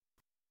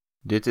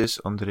Dit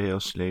is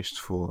Andreas leest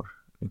voor.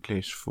 Ik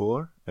lees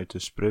voor uit de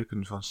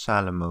Spreuken van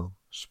Salomo,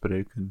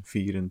 Spreuken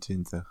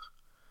 24.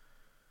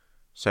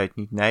 Zijt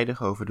niet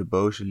nijdig over de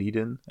boze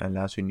lieden en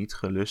laat u niet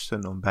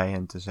gelusten om bij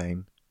hen te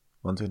zijn,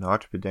 want hun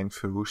hart bedenkt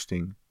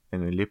verwoesting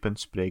en hun lippen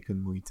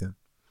spreken moeite.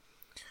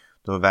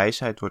 Door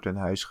wijsheid wordt een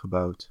huis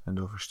gebouwd en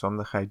door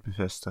verstandigheid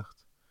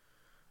bevestigd.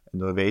 En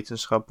door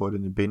wetenschap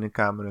worden de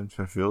binnenkameren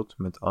vervuld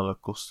met alle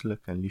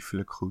kostelijk en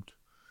liefelijk goed.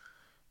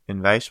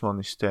 Een wijs man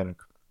is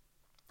sterk.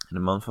 En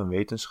de man van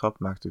wetenschap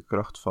maakt de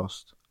kracht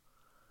vast.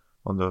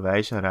 Want door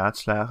wijze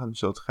raadslagen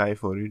zult gij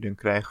voor u den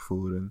krijg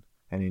voeren,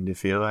 en in de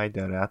veelheid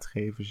der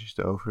raadgevers is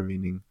de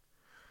overwinning.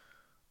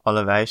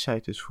 Alle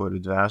wijsheid is voor de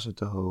dwaze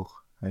te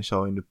hoog, hij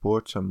zal in de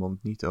poort zijn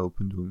mond niet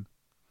open doen.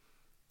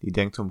 Die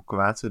denkt om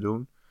kwaad te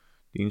doen,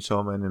 dien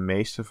zal men een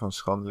meester van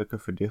schandelijke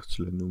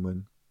verdichtselen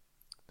noemen.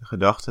 De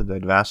gedachte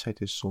der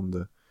dwaasheid is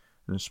zonde,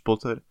 en een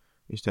spotter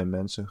is den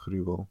mensen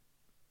gruwel.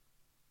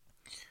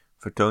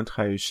 Vertoont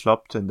gij u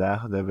slap ten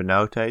dagen der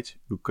benauwdheid,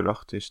 uw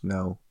kracht is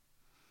nauw.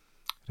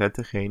 Red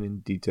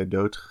degenen die ter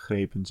dood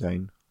gegrepen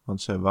zijn,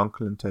 want zij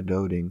wankelen ter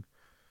doding,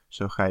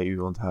 zo gij u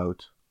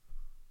onthoudt.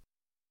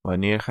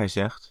 Wanneer gij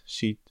zegt,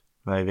 ziet,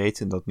 wij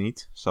weten dat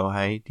niet, zal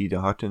hij die de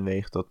harten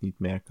weegt dat niet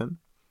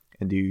merken,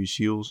 en die uw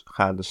ziel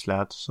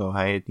gadeslaat, zal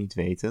hij het niet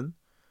weten,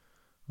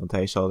 want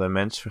hij zal de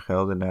mens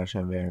vergelden naar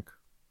zijn werk.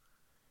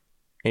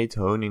 Eet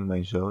honing,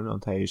 mijn zoon,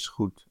 want hij is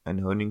goed, en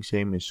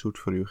honingzeem is zoet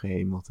voor uw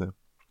gehemelte.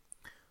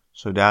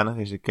 Zodanig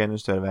is de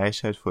kennis der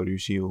wijsheid voor uw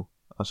ziel.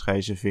 Als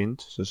gij ze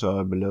vindt, zo zal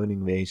er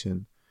beloning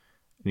wezen,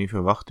 en uw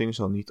verwachting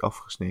zal niet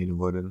afgesneden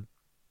worden.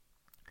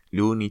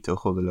 Loer niet, o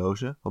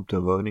goddeloze, op de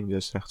woning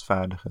des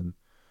rechtvaardigen,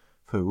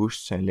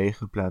 verwoest zijn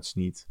legerplaats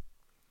niet.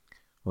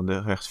 Want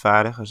de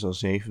rechtvaardige zal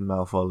 7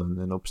 maal vallen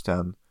en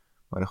opstaan,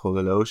 maar de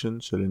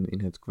goddelozen zullen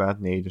in het kwaad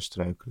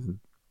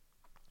nederstruikelen.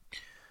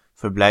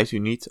 Verblijd u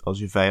niet als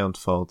uw vijand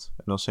valt,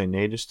 en als hij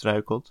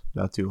nederstruikelt,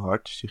 laat uw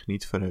hart zich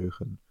niet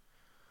verheugen.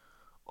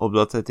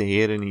 Opdat het de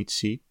Heere niet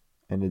ziet,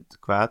 en het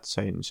kwaad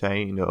zijn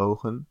zij in de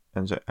ogen,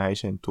 en hij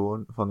zijn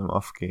toorn van hem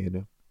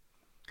afkeerde.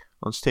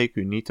 Ontsteek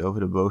u niet over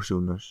de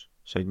boosdoeners,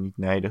 zijt niet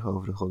nijdig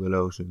over de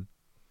goddelozen.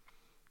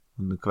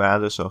 Want de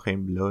kwade zal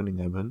geen beloning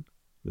hebben,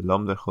 de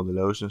lam der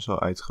goddelozen zal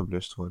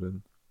uitgeblust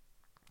worden.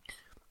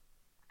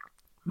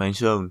 Mijn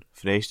zoon,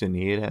 vrees den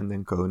Heere en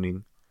den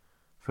koning,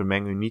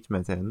 vermeng u niet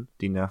met hen,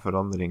 die naar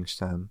verandering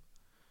staan.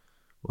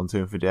 Want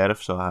hun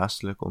verderf zal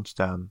haastelijk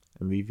ontstaan,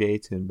 en wie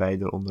weet hun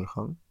beider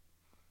ondergang?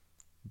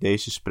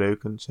 Deze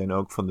spreuken zijn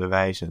ook van de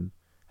wijzen.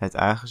 Het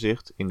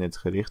aangezicht in het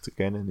gericht te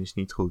kennen is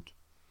niet goed.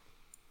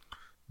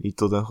 Die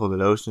tot een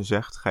goddeloze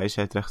zegt, gij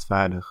zijt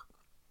rechtvaardig.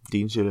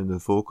 Dien zullen de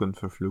volken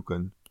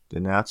vervloeken, de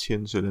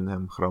natieën zullen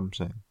hem gram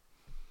zijn.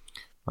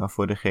 Maar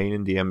voor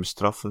degenen die hem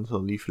bestraffen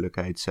zal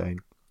liefelijkheid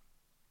zijn.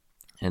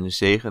 En de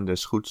zegen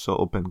des goeds zal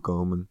op hen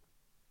komen.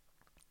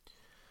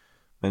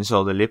 Men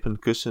zal de lippen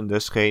kussen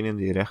desgenen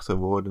die rechte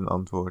woorden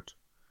antwoordt.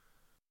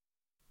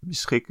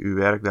 Beschik uw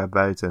werk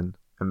daarbuiten,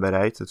 en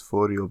bereid het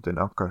voor u op den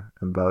akker,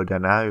 en bouw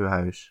daarna uw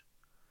huis.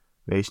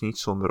 Wees niet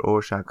zonder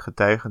oorzaak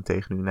getuigen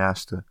tegen uw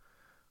naaste,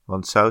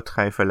 want zoudt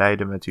gij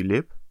verleiden met uw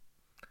lip?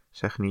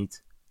 Zeg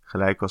niet,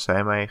 gelijk als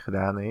hij mij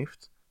gedaan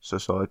heeft, zo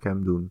zal ik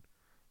hem doen.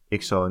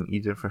 Ik zal een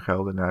ieder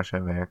vergelden naar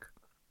zijn werk.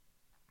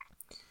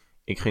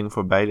 Ik ging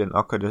voorbij den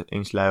akker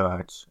eens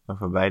luiaards, en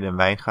voorbij den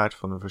wijngaard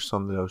van een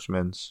verstandeloos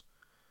mens.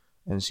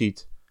 En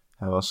ziet,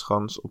 hij was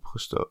gans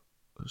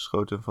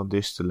opgeschoten van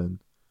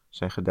distelen,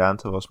 zijn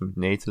gedaante was met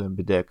netelen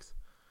bedekt,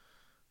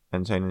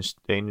 en zijn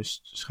stenen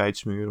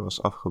scheidsmuur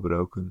was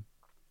afgebroken.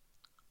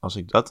 Als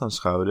ik dat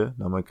aanschouwde,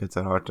 nam ik het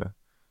ter harte.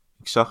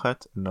 Ik zag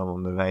het en nam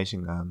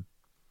onderwijzing aan.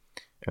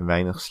 En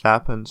weinig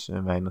slapens,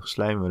 en weinig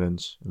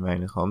sluimerens, en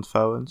weinig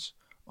handvouwens,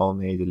 al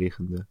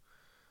nederliggende.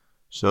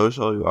 Zo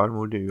zal uw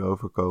armoede u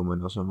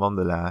overkomen als een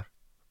wandelaar,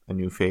 en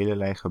uw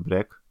velelei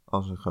gebrek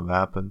als een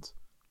gewapend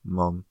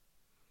man.